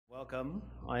Welcome.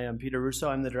 I am Peter Russo.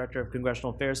 I'm the Director of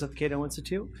Congressional Affairs at the Cato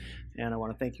Institute, and I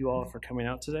want to thank you all for coming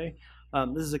out today.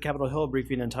 This is a Capitol Hill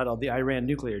briefing entitled The Iran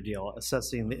Nuclear Deal,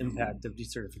 Assessing the Impact of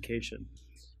Decertification.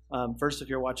 First, if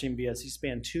you're watching via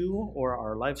C-SPAN 2 or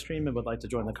our live stream and would like to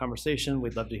join the conversation,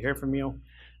 we'd love to hear from you.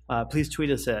 Please tweet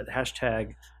us at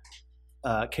hashtag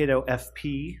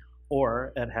CatoFP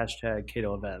or at hashtag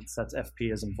CatoEvents. That's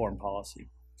FP as in foreign policy.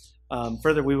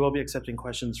 Further, we will be accepting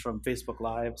questions from Facebook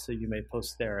Live, so you may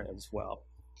post there as well.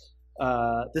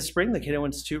 This spring, the Cato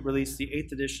Institute released the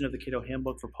 8th edition of the Cato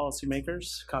Handbook for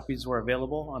Policymakers. Copies were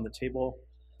available on the table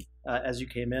as you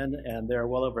came in, and there are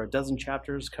well over a dozen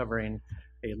chapters covering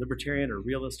a libertarian or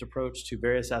realist approach to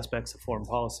various aspects of foreign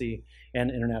policy and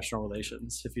international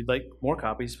relations. If you'd like more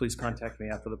copies, please contact me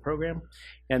after the program.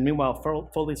 And meanwhile,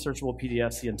 fully searchable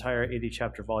PDFs, the entire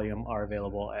 80-chapter volume, are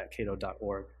available at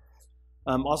cato.org.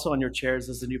 Also on your chairs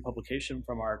is a new publication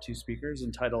from our two speakers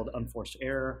entitled Unforced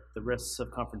Error, The Risks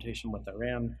of Confrontation with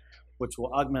Iran, which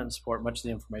will augment and support much of the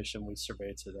information we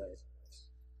surveyed today.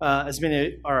 As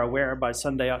many are aware, by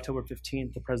Sunday, October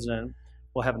 15th, the President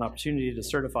will have an opportunity to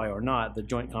certify or not the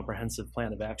Joint Comprehensive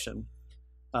Plan of Action,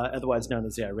 otherwise known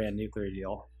as the Iran Nuclear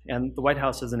Deal. And the White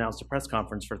House has announced a press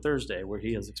conference for Thursday where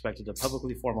he is expected to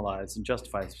publicly formalize and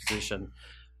justify his position,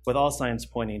 with all signs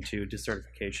pointing to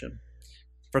decertification.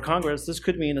 For Congress, this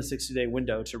could mean a 60-day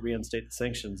window to reinstate the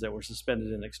sanctions that were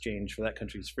suspended in exchange for that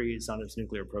country's freeze on its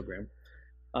nuclear program.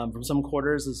 From some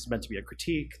quarters, this is meant to be a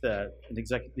critique that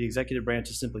the executive branch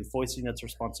is simply foisting its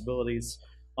responsibilities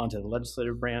onto the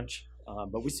legislative branch.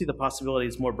 But we see the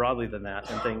possibilities more broadly than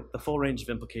that and think the full range of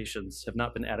implications have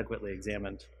not been adequately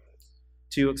examined.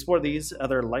 To explore these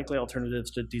other likely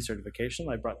alternatives to decertification,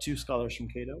 I brought two scholars from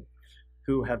Cato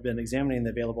who have been examining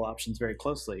the available options very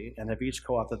closely and have each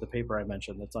co-authored the paper I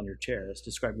mentioned that's on your chairs,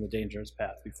 describing the dangerous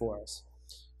path before us.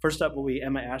 First up will be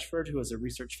Emma Ashford, who is a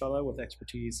research fellow with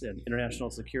expertise in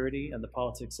international security and the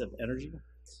politics of energy.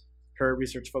 Her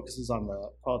research focuses on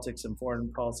the politics and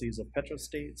foreign policies of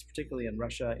petrostates, particularly in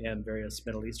Russia and various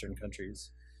Middle Eastern countries.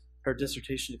 Her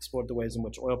dissertation explored the ways in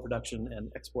which oil production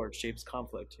and export shapes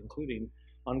conflict, including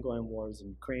ongoing wars in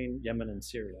Ukraine, Yemen, and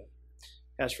Syria.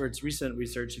 Ashford's recent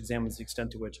research examines the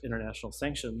extent to which international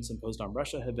sanctions imposed on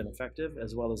Russia have been effective,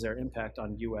 as well as their impact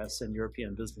on U.S. and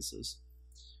European businesses.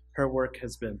 Her work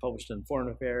has been published in Foreign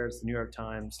Affairs, the New York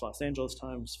Times, Los Angeles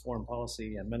Times, Foreign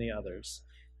Policy, and many others,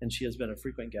 and she has been a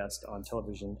frequent guest on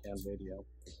television and radio.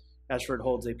 Ashford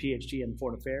holds a PhD in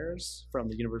Foreign Affairs from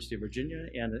the University of Virginia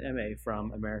and an MA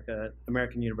from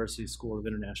American University School of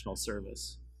International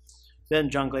Service.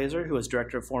 Then John Glaser, who is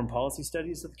Director of Foreign Policy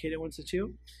Studies at the Cato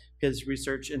Institute. His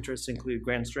research interests include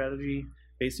grand strategy,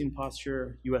 basing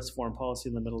posture, U.S. foreign policy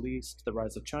in the Middle East, the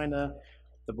rise of China,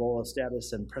 the role of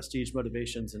status and prestige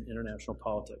motivations in international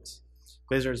politics.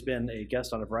 Glaser has been a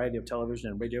guest on a variety of television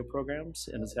and radio programs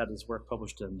and has had his work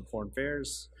published in Foreign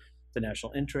Affairs, The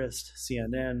National Interest,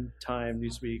 CNN, Time,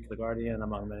 Newsweek, The Guardian,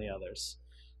 among many others.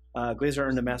 Glaser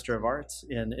earned a Master of Arts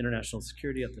in International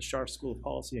Security at the Schar School of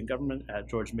Policy and Government at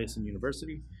George Mason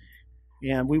University.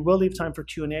 And we will leave time for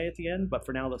Q&A at the end, but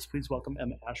for now, let's please welcome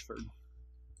Emma Ashford.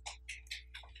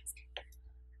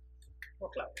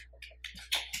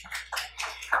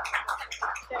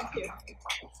 Thank you.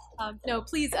 No,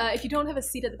 please, if you don't have a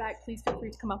seat at the back, please feel free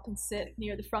to come up and sit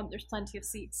near the front. There's plenty of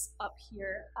seats up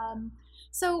here.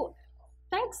 So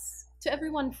thanks to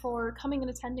everyone for coming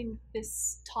and attending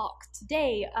this talk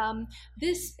today.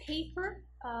 This paper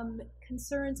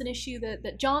concerns an issue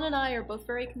that John and I are both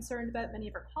very concerned about, many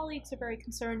of our colleagues are very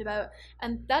concerned about,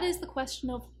 and that is the question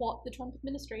of what the Trump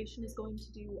administration is going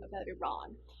to do about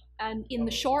Iran. And in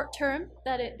the short term,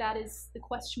 that is the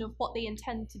question of what they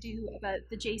intend to do about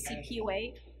the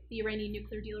JCPOA, the Iranian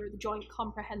Nuclear Deal, or the Joint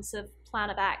Comprehensive Plan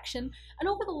of Action. And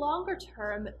over the longer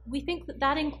term, we think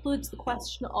that includes the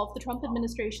question of the Trump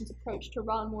administration's approach to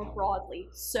Iran more broadly.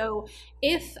 So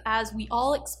if, as we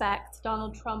all expect,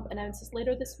 Donald Trump announces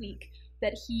later this week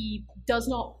that he does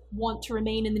not want to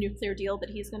remain in the nuclear deal, that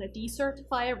he is going to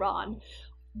decertify Iran,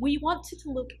 we wanted to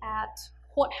look at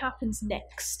what happens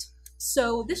next.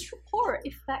 So this report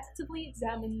effectively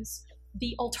examines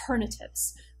the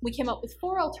alternatives. We came up with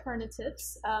 4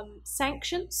 alternatives: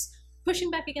 sanctions,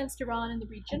 pushing back against Iran in the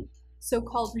region,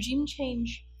 so-called regime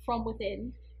change from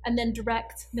within, and then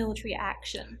direct military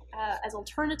action as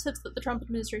alternatives that the Trump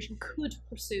administration could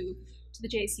pursue to the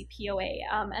JCPOA.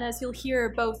 And as you'll hear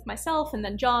both myself and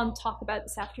then John talk about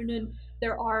this afternoon,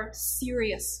 there are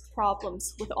serious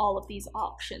problems with all of these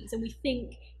options. And we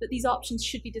think that these options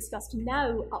should be discussed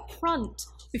now up front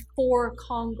before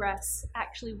Congress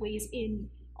actually weighs in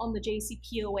on the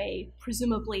JCPOA,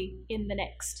 presumably in the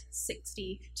next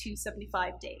 60 to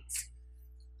 75 days.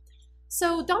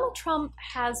 So Donald Trump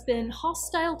has been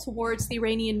hostile towards the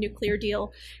Iranian nuclear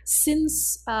deal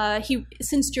since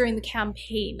during the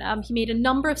campaign. He made a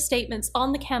number of statements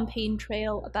on the campaign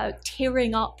trail about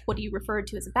tearing up what he referred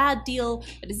to as a bad deal,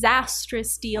 a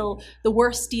disastrous deal, the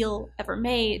worst deal ever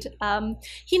made.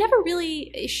 He never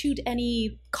really issued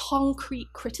any concrete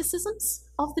criticisms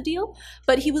of the deal,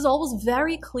 but he was always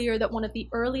very clear that one of the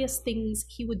earliest things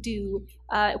he would do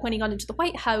when he got into the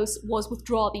White House was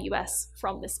withdraw the US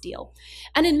from this deal.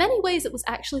 And in many ways, it was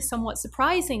actually somewhat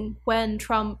surprising when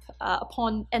Trump,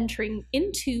 upon entering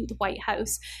into the White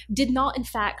House, did not in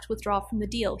fact withdraw from the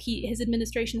deal. His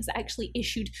administration has actually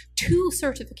issued 2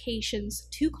 certifications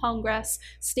to Congress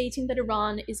stating that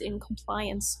Iran is in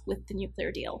compliance with the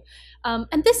nuclear deal.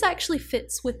 And this actually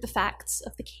fits with the facts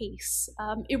of the case.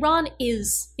 Iran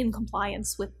is in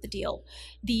compliance with the deal.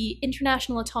 The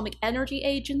International Atomic Energy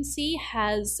Agency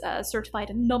has certified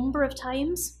a number of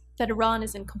times that Iran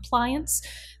is in compliance.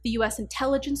 The US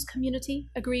intelligence community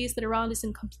agrees that Iran is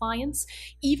in compliance.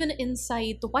 Even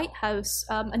inside the White House,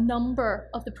 a number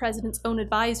of the president's own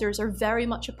advisors are very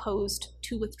much opposed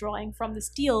to withdrawing from this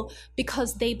deal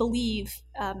because they believe,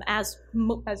 as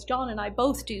John and I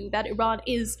both do, that Iran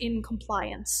is in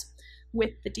compliance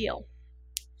with the deal.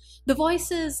 The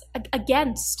voices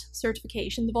against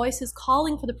certification, the voices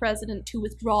calling for the president to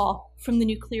withdraw from the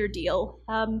nuclear deal,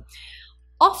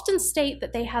 often state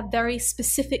that they have very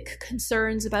specific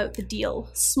concerns about the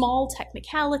deal, small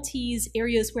technicalities,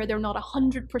 areas where they're not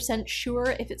 100%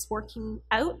 sure if it's working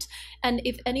out. And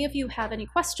if any of you have any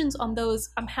questions on those,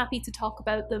 I'm happy to talk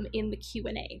about them in the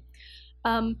Q&A.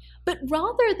 But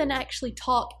rather than actually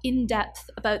talk in depth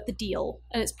about the deal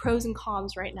and its pros and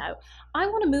cons right now, I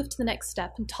want to move to the next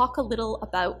step and talk a little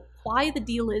about why the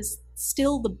deal is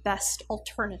still the best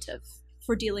alternative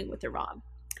for dealing with Iran.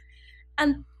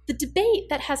 And the debate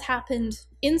that has happened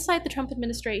inside the Trump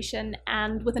administration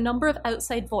and with a number of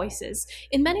outside voices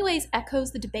in many ways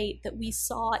echoes the debate that we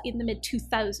saw in the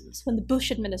mid-2000s when the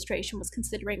Bush administration was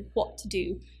considering what to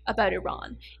do about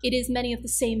Iran. It is many of the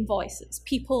same voices,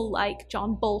 people like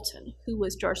John Bolton, who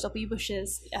was George W.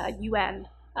 Bush's UN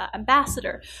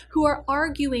ambassador, who are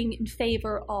arguing in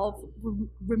favor of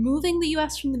removing the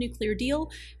US from the nuclear deal,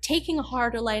 taking a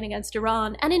harder line against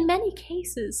Iran, and in many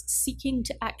cases seeking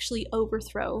to actually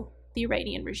overthrow the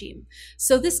Iranian regime.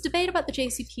 So this debate about the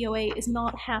JCPOA is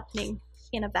not happening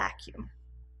in a vacuum.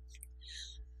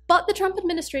 But the Trump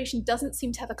administration doesn't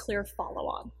seem to have a clear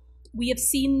follow-on. We have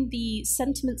seen the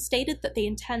sentiment stated that they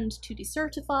intend to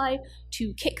decertify,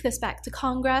 to kick this back to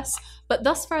Congress, but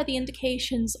thus far the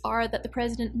indications are that the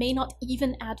president may not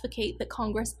even advocate that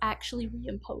Congress actually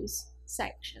reimpose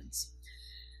sanctions.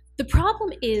 The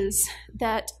problem is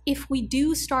that if we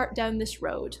do start down this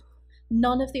road,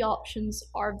 none of the options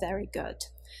are very good.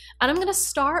 And I'm going to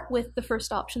start with the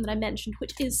first option that I mentioned,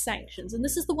 which is sanctions. And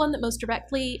this is the one that most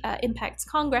directly impacts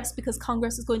Congress, because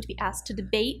Congress is going to be asked to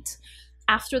debate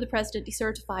after the president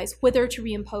decertifies whether to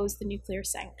reimpose the nuclear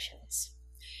sanctions.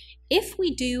 If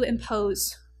we do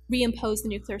reimpose the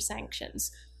nuclear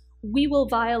sanctions, we will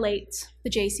violate the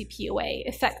JCPOA,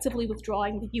 effectively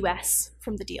withdrawing the US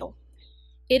from the deal.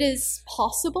 It is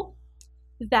possible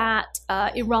that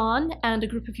Iran and a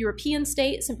group of European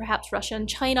states, and perhaps Russia and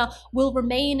China, will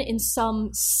remain in some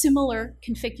similar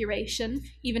configuration,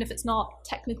 even if it's not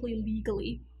technically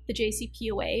legally the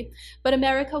JCPOA, but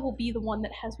America will be the one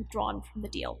that has withdrawn from the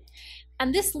deal.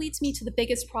 And this leads me to the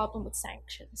biggest problem with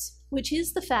sanctions, which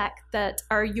is the fact that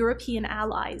our European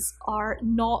allies are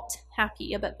not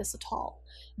happy about this at all.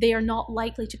 They are not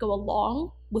likely to go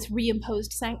along with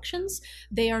reimposed sanctions.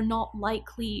 They are not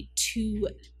likely to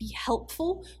be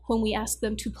helpful when we ask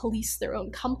them to police their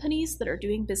own companies that are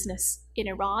doing business in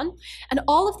Iran. And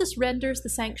all of this renders the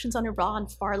sanctions on Iran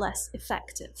far less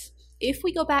effective. If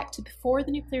we go back to before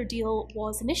the nuclear deal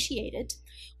was initiated,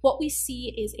 what we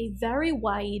see is a very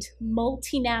wide,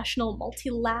 multinational,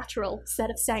 multilateral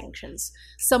set of sanctions,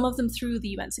 some of them through the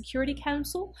UN Security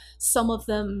Council, some of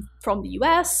them from the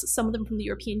US, some of them from the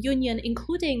European Union,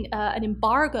 including an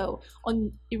embargo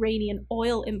on Iranian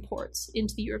oil imports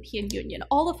into the European Union,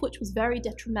 all of which was very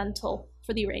detrimental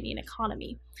for the Iranian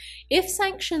economy. If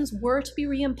sanctions were to be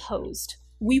reimposed,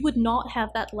 we would not have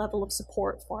that level of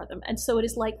support for them. And so it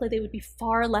is likely they would be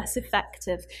far less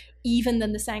effective even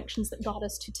than the sanctions that got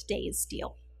us to today's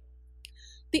deal.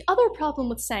 The other problem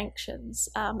with sanctions,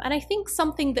 and I think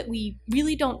something that we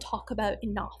really don't talk about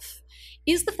enough,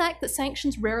 is the fact that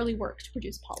sanctions rarely work to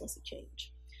produce policy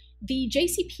change. The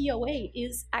JCPOA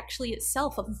is actually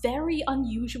itself a very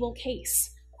unusual case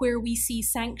where we see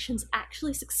sanctions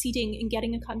actually succeeding in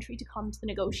getting a country to come to the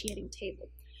negotiating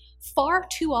table. Far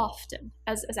too often,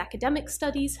 as academic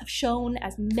studies have shown,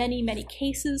 as many, many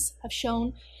cases have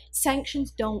shown, sanctions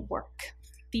don't work.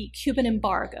 The Cuban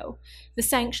embargo, the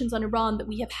sanctions on Iran that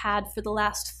we have had for the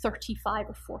last 35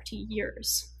 or 40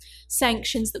 years,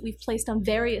 sanctions that we've placed on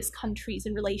various countries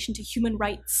in relation to human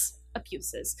rights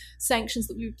abuses, sanctions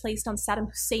that we've placed on Saddam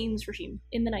Hussein's regime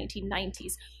in the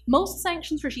 1990s. Most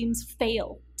sanctions regimes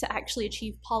fail to actually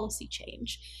achieve policy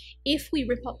change. If we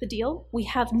rip up the deal, we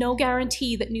have no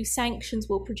guarantee that new sanctions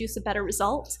will produce a better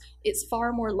result. It's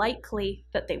far more likely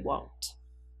that they won't.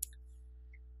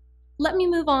 Let me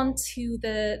move on to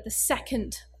the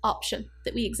second option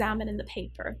that we examine in the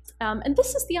paper. And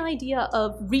this is the idea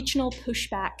of regional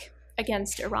pushback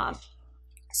against Iran.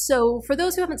 So for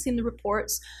those who haven't seen the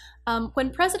reports,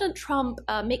 when President Trump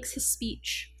makes his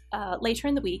speech later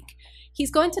in the week,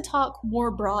 he's going to talk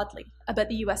more broadly about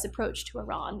the US approach to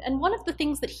Iran. And one of the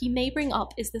things that he may bring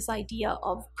up is this idea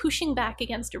of pushing back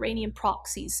against Iranian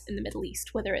proxies in the Middle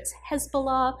East, whether it's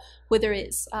Hezbollah, whether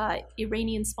it's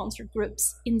Iranian-sponsored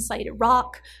groups inside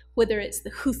Iraq, whether it's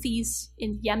the Houthis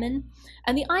in Yemen.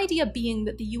 And the idea being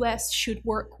that the US should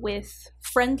work with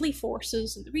friendly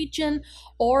forces in the region,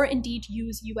 or indeed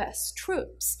use US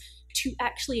troops to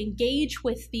actually engage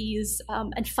with these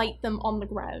and fight them on the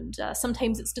ground.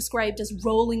 Sometimes it's described as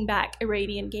rolling back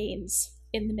Iranian gains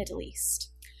in the Middle East.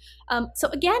 So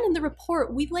again, in the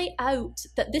report, we lay out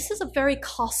that this is a very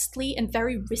costly and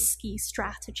very risky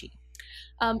strategy.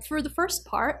 For the first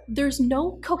part, there's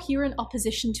no coherent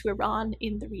opposition to Iran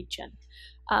in the region.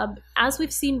 As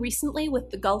we've seen recently with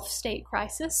the Gulf state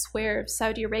crisis, where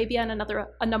Saudi Arabia and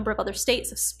a number of other states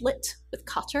have split with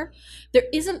Qatar, there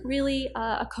isn't really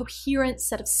a coherent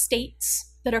set of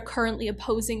states that are currently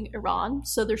opposing Iran,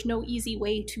 so there's no easy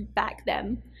way to back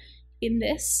them in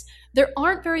this. There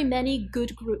aren't very many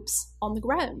good groups on the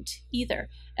ground either.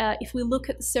 If we look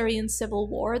at the Syrian civil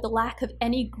war, the lack of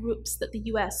any groups that the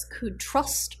US could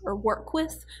trust or work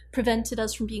with prevented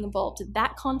us from being involved in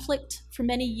that conflict for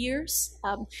many years.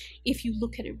 If you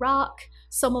look at Iraq,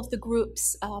 some of the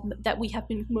groups that we have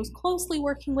been most closely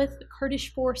working with, the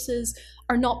Kurdish forces,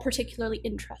 are not particularly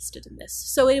interested in this.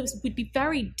 So it would be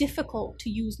very difficult to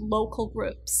use local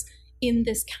groups in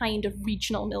this kind of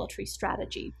regional military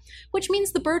strategy, which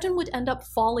means the burden would end up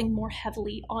falling more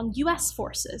heavily on US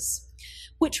forces,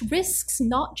 which risks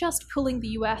not just pulling the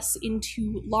US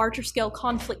into larger scale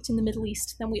conflict in the Middle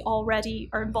East than we already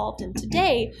are involved in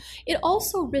today, it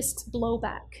also risks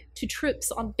blowback to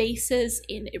troops on bases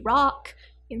in Iraq,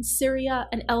 in Syria,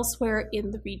 and elsewhere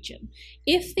in the region.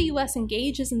 If the US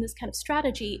engages in this kind of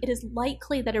strategy, it is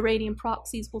likely that Iranian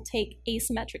proxies will take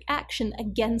asymmetric action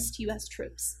against US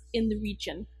troops in the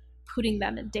region, putting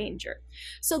them in danger.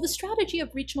 So the strategy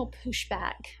of regional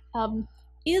pushback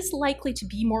is likely to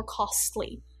be more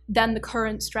costly than the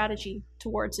current strategy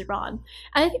towards Iran.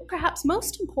 And I think perhaps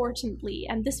most importantly,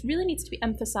 and this really needs to be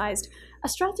emphasized, a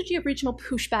strategy of regional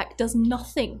pushback does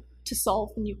nothing to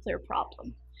solve the nuclear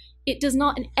problem. It does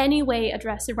not in any way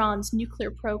address Iran's nuclear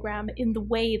program in the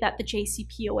way that the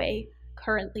JCPOA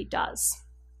currently does.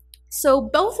 So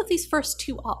both of these first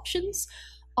two options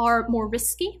are more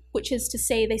risky, which is to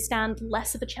say they stand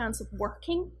less of a chance of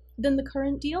working than the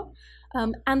current deal,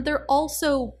 and they're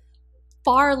also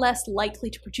far less likely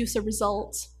to produce a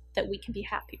result that we can be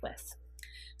happy with.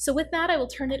 So with that, I will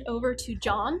turn it over to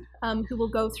John, who will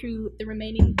go through the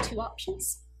remaining two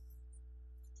options.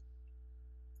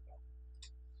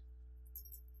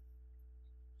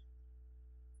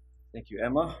 Thank you,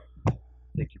 Emma.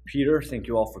 Thank you, Peter. Thank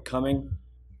you all for coming.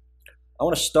 I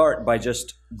want to start by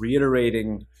just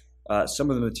reiterating some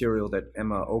of the material that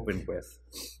Emma opened with.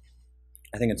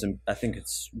 I think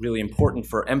it's really important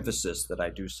for emphasis that I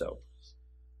do so.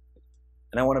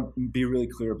 And I want to be really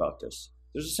clear about this.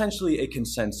 There's essentially a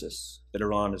consensus that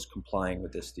Iran is complying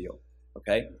with this deal,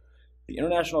 okay? The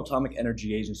International Atomic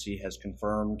Energy Agency has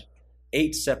confirmed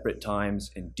 8 separate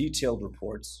times in detailed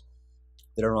reports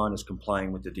that Iran is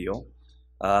complying with the deal.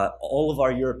 All of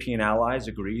our European allies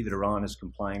agree that Iran is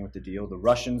complying with the deal. The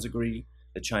Russians agree,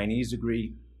 the Chinese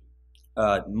agree.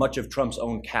 Much of Trump's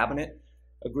own cabinet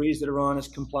agrees that Iran is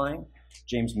complying.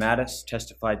 James Mattis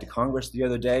testified to Congress the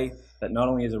other day that not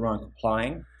only is Iran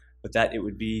complying, but that it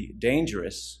would be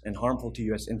dangerous and harmful to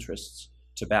US interests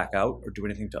to back out or do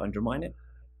anything to undermine it.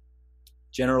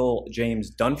 General James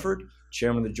Dunford,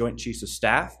 chairman of the Joint Chiefs of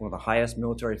Staff, one of the highest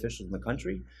military officials in the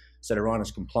country, said Iran is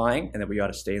complying and that we ought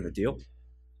to stay in the deal.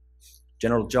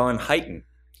 General John Hyten,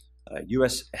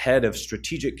 U.S. head of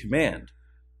Strategic Command,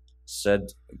 said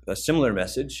a similar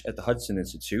message at the Hudson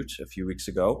Institute a few weeks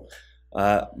ago.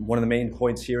 One of the main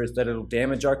points here is that it'll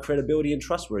damage our credibility and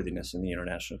trustworthiness in the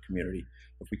international community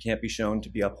if we can't be shown to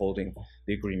be upholding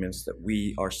the agreements that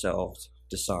we ourselves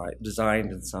designed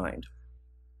and signed.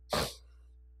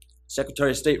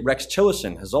 Secretary of State Rex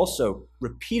Tillerson has also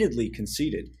repeatedly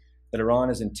conceded that Iran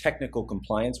is in technical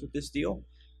compliance with this deal.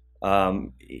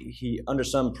 Under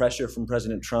some pressure from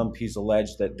President Trump, he's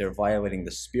alleged that they're violating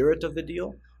the spirit of the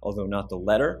deal, although not the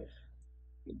letter.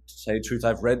 To say the truth,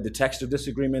 I've read the text of this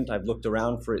agreement. I've looked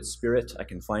around for its spirit. I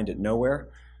can find it nowhere.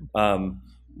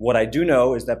 What I do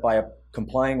know is that by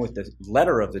complying with the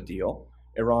letter of the deal,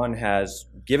 Iran has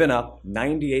given up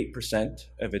 98%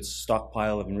 of its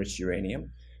stockpile of enriched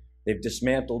uranium. They've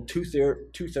dismantled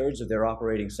two-thirds of their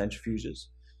operating centrifuges,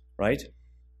 right?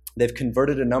 They've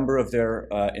converted a number of their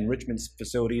enrichment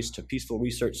facilities to peaceful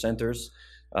research centers.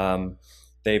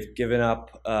 They've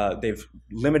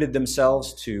limited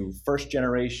themselves to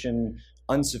first-generation,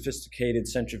 unsophisticated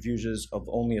centrifuges of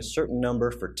only a certain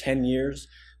number for 10 years.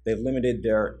 They've limited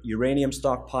their uranium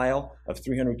stockpile of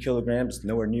 300 kilograms,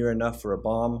 nowhere near enough for a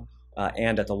bomb,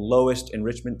 and at the lowest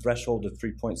enrichment threshold of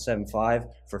 3.75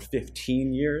 for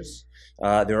 15 years.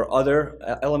 There are other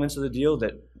elements of the deal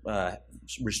that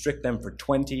restrict them for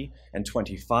 20 and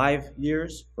 25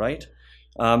 years, right?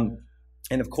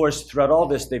 And of course, throughout all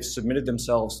this, they've submitted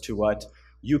themselves to what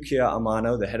Yukiya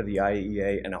Amano, the head of the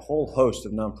IAEA, and a whole host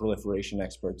of non-proliferation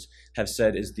experts have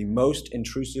said is the most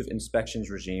intrusive inspections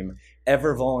regime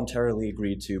ever voluntarily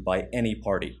agreed to by any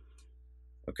party.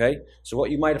 Okay? So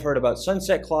what you might have heard about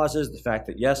sunset clauses, the fact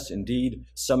that yes, indeed,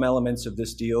 some elements of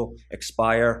this deal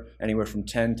expire anywhere from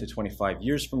 10 to 25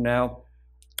 years from now.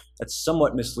 That's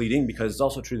somewhat misleading because it's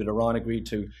also true that Iran agreed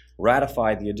to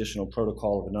ratify the additional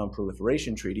protocol of the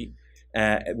Non-Proliferation Treaty,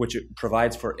 which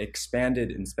provides for expanded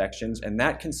inspections, and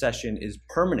that concession is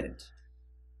permanent.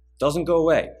 Doesn't go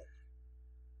away.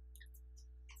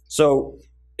 So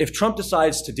if Trump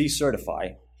decides to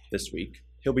decertify this week,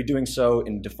 he'll be doing so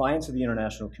in defiance of the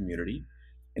international community,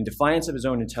 in defiance of his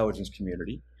own intelligence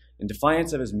community, in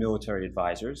defiance of his military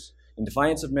advisors, in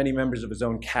defiance of many members of his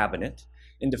own cabinet,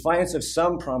 in defiance of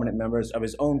some prominent members of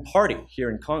his own party here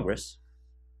in Congress,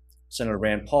 Senator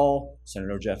Rand Paul,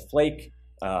 Senator Jeff Flake,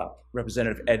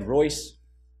 Representative Ed Royce,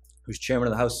 who's chairman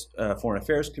of the House Foreign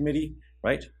Affairs Committee,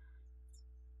 right?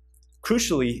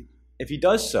 Crucially, if he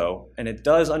does so, and it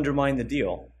does undermine the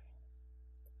deal,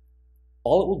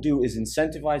 all it will do is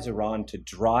incentivize Iran to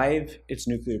drive its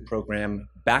nuclear program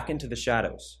back into the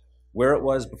shadows, where it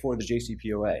was before the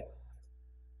JCPOA,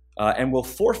 and will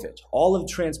forfeit all of the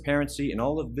transparency and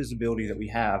all of the visibility that we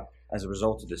have as a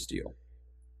result of this deal.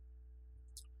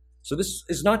 So this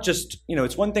is not just,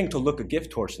 it's one thing to look a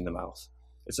gift horse in the mouth.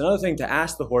 It's another thing to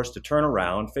ask the horse to turn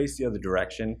around, face the other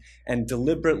direction, and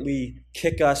deliberately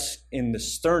kick us in the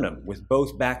sternum with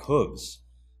both back hooves.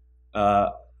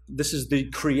 This is the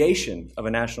creation of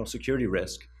a national security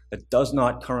risk that does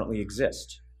not currently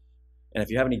exist. And if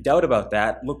you have any doubt about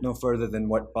that, look no further than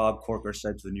what Bob Corker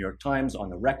said to the New York Times on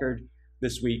the record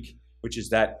this week, which is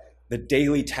that the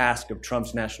daily task of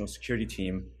Trump's national security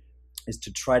team is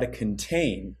to try to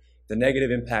contain the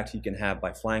negative impact he can have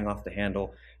by flying off the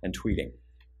handle and tweeting.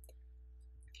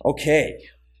 Okay.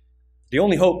 The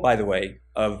only hope, by the way,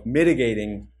 of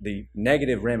mitigating the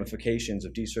negative ramifications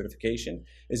of decertification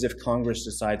is if Congress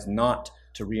decides not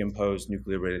to reimpose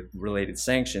nuclear-related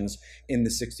sanctions in the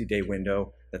 60-day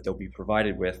window that they'll be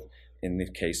provided with in the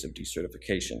case of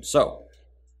decertification. So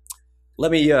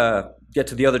let me get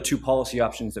to the other two policy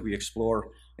options that we explore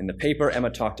in the paper. Emma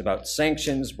talked about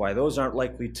sanctions, why those aren't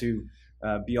likely to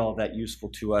be all that useful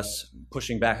to us,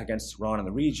 pushing back against Iran in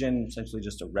the region, essentially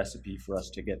just a recipe for us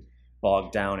to get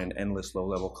bogged down in endless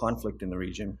low-level conflict in the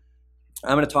region.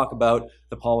 I'm going to talk about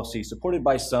the policy supported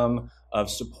by some of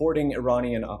supporting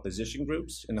Iranian opposition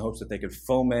groups in the hopes that they could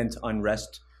foment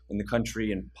unrest in the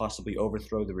country and possibly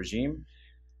overthrow the regime.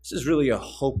 This is really a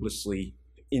hopelessly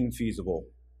infeasible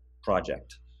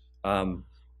project.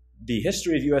 The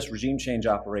history of U.S. regime change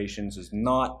operations is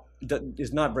not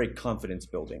very confidence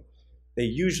building. They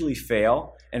usually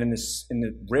fail, and in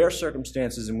the rare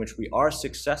circumstances in which we are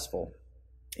successful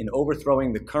in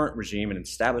overthrowing the current regime and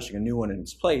establishing a new one in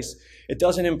its place, it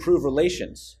doesn't improve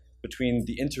relations between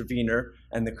the intervener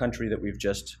and the country that we've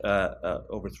just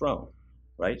overthrown,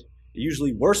 right? It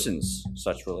usually worsens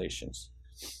such relations.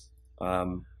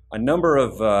 A number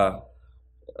of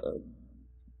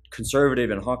conservative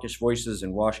and hawkish voices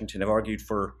in Washington have argued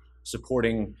for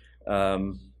supporting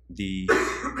the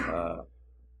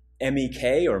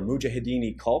MEK, or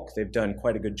Mujahideen-e-Khalq. They've done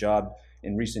quite a good job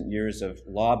in recent years of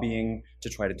lobbying to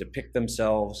try to depict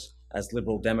themselves as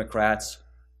liberal Democrats.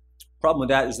 Problem with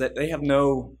that is that they have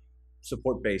no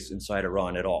support base inside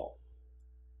Iran at all.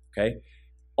 Okay?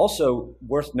 Also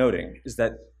worth noting is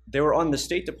that they were on the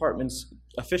State Department's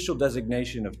official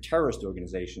designation of terrorist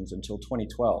organizations until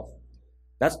 2012.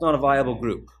 That's not a viable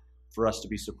group for us to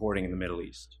be supporting in the Middle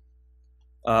East.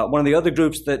 One of the other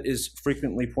groups that is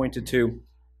frequently pointed to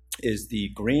is the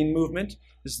Green Movement.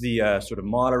 This is the sort of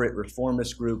moderate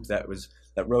reformist group that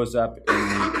rose up in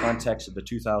the context of the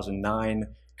 2009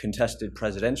 contested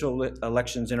presidential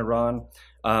elections in Iran.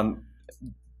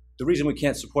 The reason we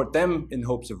can't support them in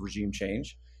hopes of regime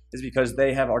change is because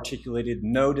they have articulated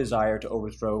no desire to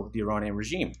overthrow the Iranian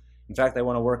regime. In fact, they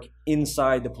want to work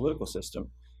inside the political system.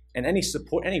 And any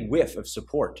whiff of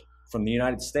support from the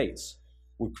United States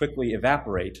would quickly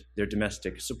evaporate their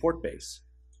domestic support base.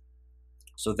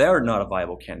 So they're not a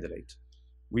viable candidate.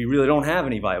 We really don't have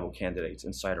any viable candidates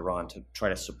inside Iran to try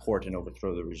to support and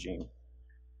overthrow the regime.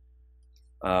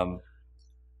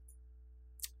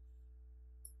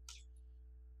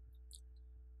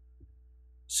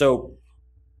 So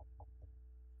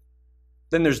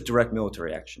then there's direct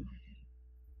military action,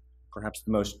 perhaps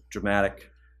the most dramatic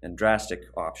and drastic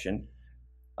option.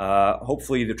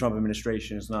 Hopefully the Trump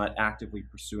administration is not actively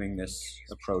pursuing this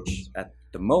approach at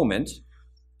the moment.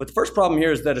 But the first problem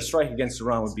here is that a strike against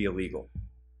Iran would be illegal,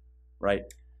 right?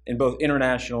 In both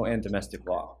international and domestic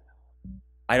law.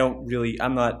 I'm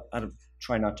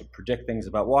trying not to predict things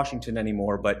about Washington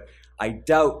anymore, but I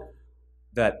doubt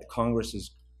that Congress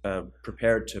is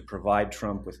prepared to provide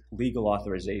Trump with legal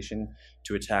authorization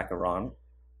to attack Iran.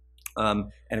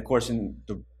 And of course, in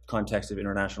the context of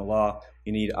international law,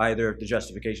 you need either the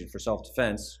justification for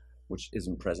self-defense, which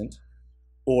isn't present,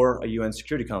 or a UN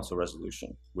Security Council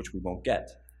resolution, which we won't get.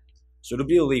 So it'll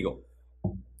be illegal.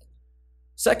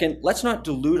 Second, let's not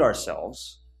delude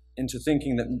ourselves into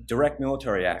thinking that direct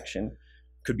military action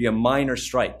could be a minor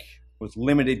strike with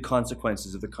limited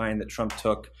consequences of the kind that Trump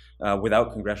took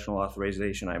without congressional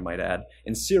authorization, I might add,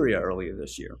 in Syria earlier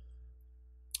this year.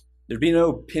 There'd be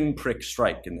no pinprick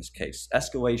strike in this case.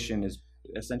 Escalation is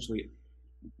essentially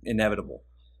inevitable.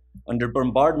 Under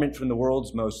bombardment from the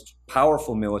world's most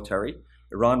powerful military,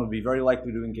 Iran would be very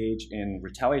likely to engage in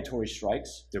retaliatory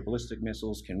strikes. Their ballistic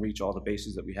missiles can reach all the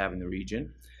bases that we have in the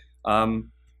region.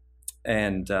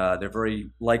 And they're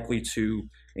very likely to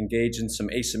engage in some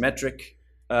asymmetric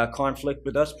conflict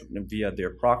with us via their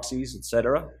proxies,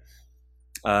 etc.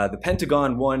 The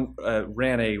Pentagon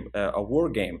ran a war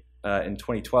game in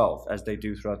 2012, as they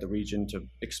do throughout the region, to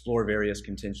explore various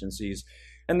contingencies.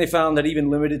 And they found that even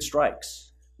limited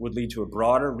strikes would lead to a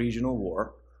broader regional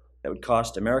war that would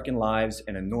cost American lives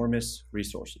and enormous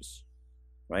resources,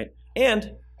 right?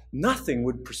 And nothing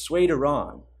would persuade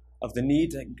Iran of the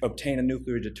need to obtain a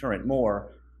nuclear deterrent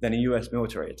more than a US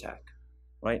military attack,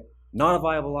 right? Not a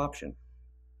viable option.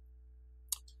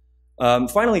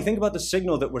 Finally, think about the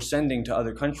signal that we're sending to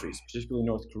other countries, particularly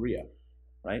North Korea,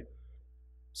 right?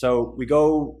 So we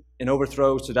go and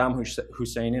overthrow Saddam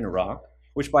Hussein in Iraq,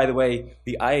 which, by the way,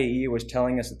 the IAEA was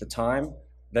telling us at the time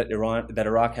that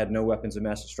Iraq had no weapons of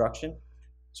mass destruction.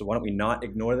 So why don't we not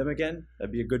ignore them again?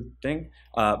 That'd be a good thing.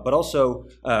 But also,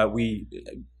 we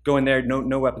go in there,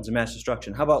 no weapons of mass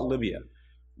destruction. How about Libya?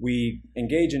 We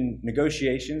engage in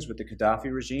negotiations with the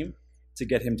Gaddafi regime to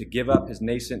get him to give up his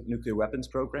nascent nuclear weapons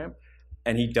program,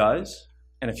 and he does.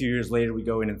 And a few years later, we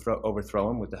go in and overthrow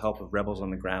him with the help of rebels on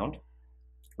the ground,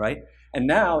 right? And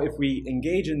now, if we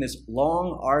engage in this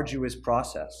long, arduous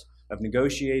process of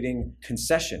negotiating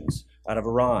concessions out of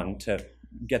Iran to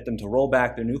get them to roll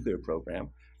back their nuclear program,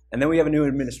 and then we have a new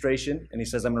administration, and he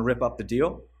says, I'm going to rip up the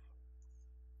deal.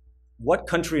 What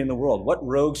country in the world, what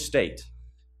rogue state,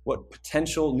 what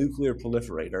potential nuclear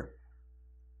proliferator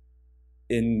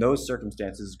in those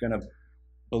circumstances is going to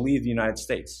believe the United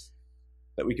States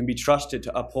that we can be trusted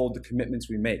to uphold the commitments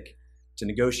we make to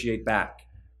negotiate back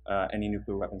any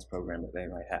nuclear weapons program that they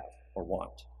might have or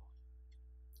want?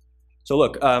 So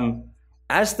look,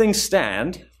 as things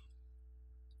stand,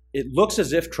 it looks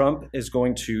as if Trump is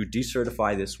going to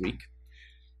decertify this week,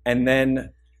 and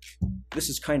then, this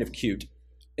is kind of cute,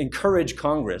 encourage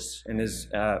Congress and his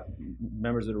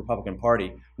members of the Republican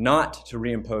Party not to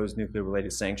reimpose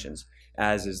nuclear-related sanctions,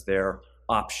 as is their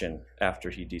option after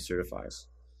he decertifies,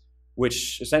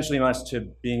 which essentially amounts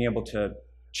to being able to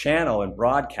channel and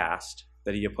broadcast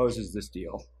that he opposes this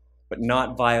deal, but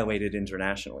not violate it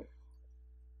internationally.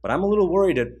 But I'm a little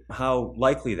worried at how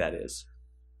likely that is.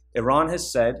 Iran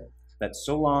has said that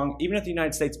so long, even if the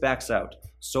United States backs out,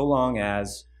 so long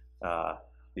as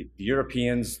the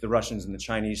Europeans, the Russians, and the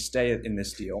Chinese stay in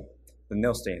this deal, then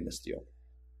they'll stay in this deal.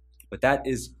 But that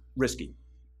is risky.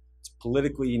 It's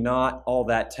politically not all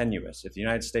that tenuous. If the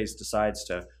United States decides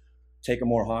to take a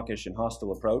more hawkish and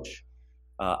hostile approach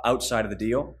outside of the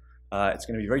deal, it's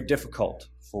going to be very difficult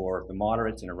for the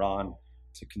moderates in Iran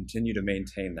to continue to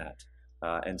maintain that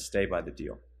and stay by the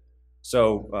deal.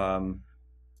 So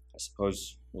I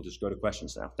suppose we'll just go to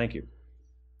questions now. Thank you.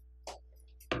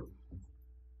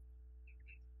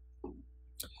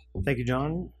 Thank you,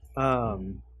 John.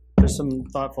 There's some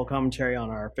thoughtful commentary on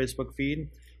our Facebook feed.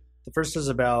 The first is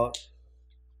about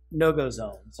no-go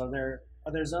zones. Are there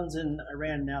zones in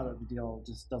Iran now that the deal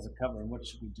just doesn't cover, and what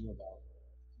should we do about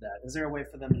that? Is there a way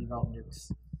for them to develop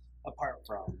nukes apart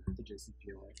from the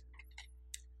JCPOA?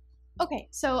 Okay,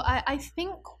 so I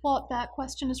think what that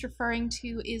question is referring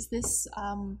to is this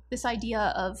this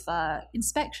idea of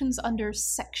inspections under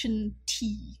Section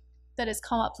T that has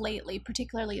come up lately,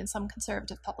 particularly in some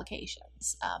conservative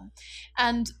publications.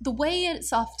 And the way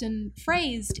it's often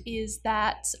phrased is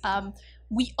that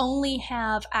we only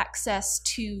have access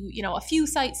to, a few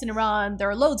sites in Iran. There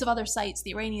are loads of other sites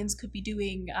the Iranians could be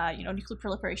doing, nuclear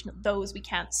proliferation of those. We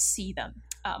can't see them.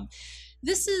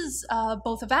 This is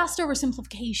both a vast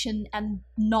oversimplification and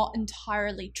not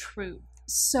entirely true.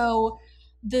 So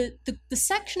the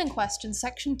section in question,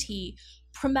 Section T,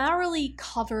 primarily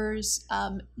covers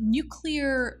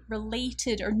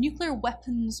nuclear-related or nuclear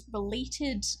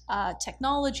weapons-related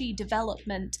technology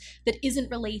development that isn't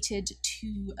related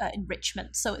to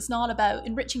enrichment. So it's not about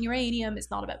enriching uranium, it's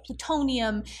not about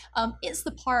plutonium, it's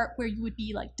the part where you would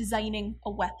be like designing a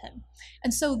weapon.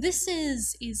 And so this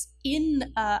is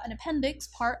in an appendix,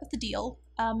 part of the deal,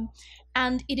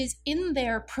 and it is in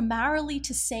there primarily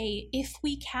to say if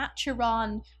we catch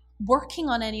Iran working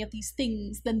on any of these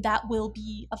things, then that will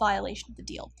be a violation of the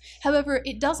deal. However,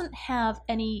 it doesn't have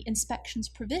any inspections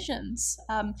provisions,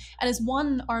 and as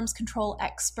one arms control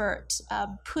expert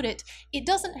put it, it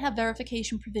doesn't have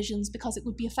verification provisions because it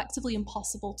would be effectively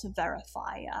impossible to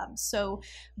verify. So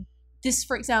this,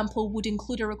 for example, would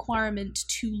include a requirement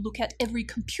to look at every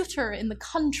computer in the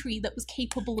country that was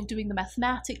capable of doing the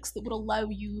mathematics that would allow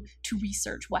you to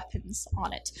research weapons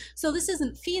on it. So this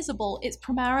isn't feasible. It's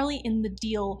primarily in the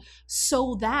deal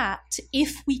so that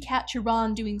if we catch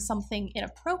Iran doing something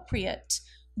inappropriate,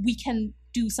 we can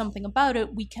do something about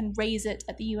it. We can raise it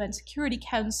at the UN Security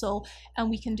Council,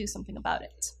 and we can do something about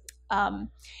it.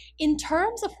 In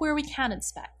terms of where we can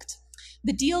inspect,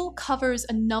 the deal covers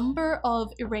a number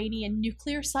of Iranian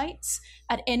nuclear sites,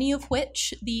 at any of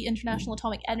which the International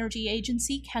Atomic Energy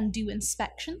Agency can do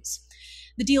inspections.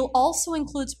 The deal also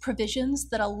includes provisions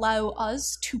that allow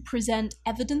us to present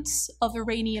evidence of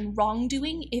Iranian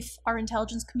wrongdoing if our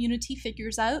intelligence community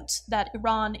figures out that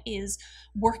Iran is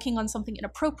working on something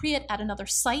inappropriate at another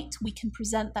site. We can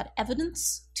present that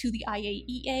evidence to the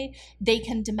IAEA. They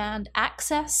can demand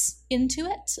access into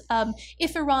it.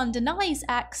 If Iran denies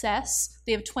access,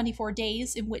 they have 24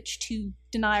 days in which to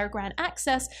deny or grant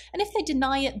access, and if they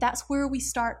deny it, that's where we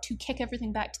start to kick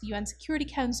everything back to the UN Security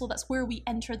Council. That's where we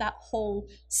enter that whole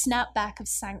snapback of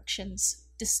sanctions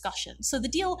discussion. So the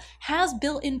deal has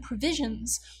built-in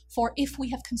provisions for if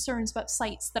we have concerns about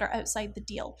sites that are outside the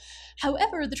deal.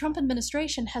 However, the Trump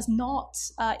administration has not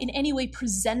in any way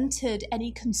presented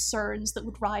any concerns that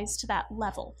would rise to that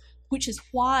level, which is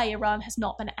why Iran has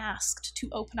not been asked to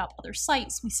open up other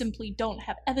sites. We simply don't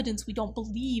have evidence. We don't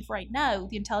believe right now,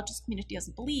 the intelligence community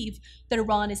doesn't believe, that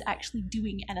Iran is actually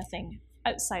doing anything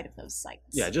outside of those sites.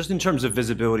 Yeah, just in terms of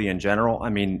visibility in general, I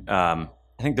mean, I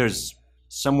think there's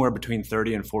somewhere between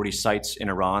 30 and 40 sites in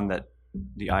Iran that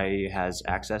the IAEA has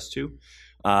access to.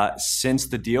 Since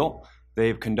the deal,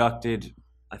 they've conducted,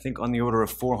 I think, on the order of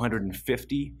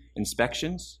 450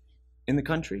 inspections in the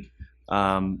country.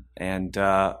 Again,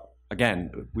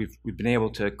 we've been able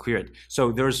to clear it.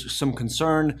 So there's some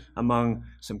concern among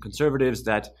some conservatives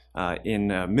that in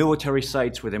military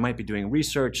sites where they might be doing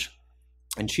research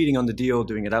and cheating on the deal,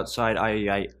 doing it outside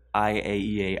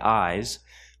IAEA eyes,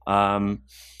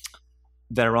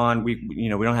 that Iran, we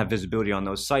don't have visibility on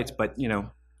those sites, but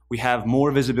we have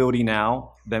more visibility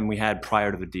now than we had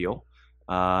prior to the deal,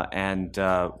 and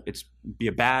it's be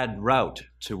a bad route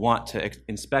to want to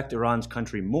inspect Iran's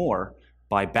country more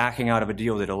by backing out of a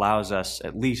deal that allows us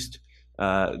at least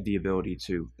the ability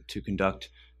to conduct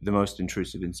the most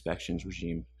intrusive inspections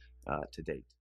regime to date.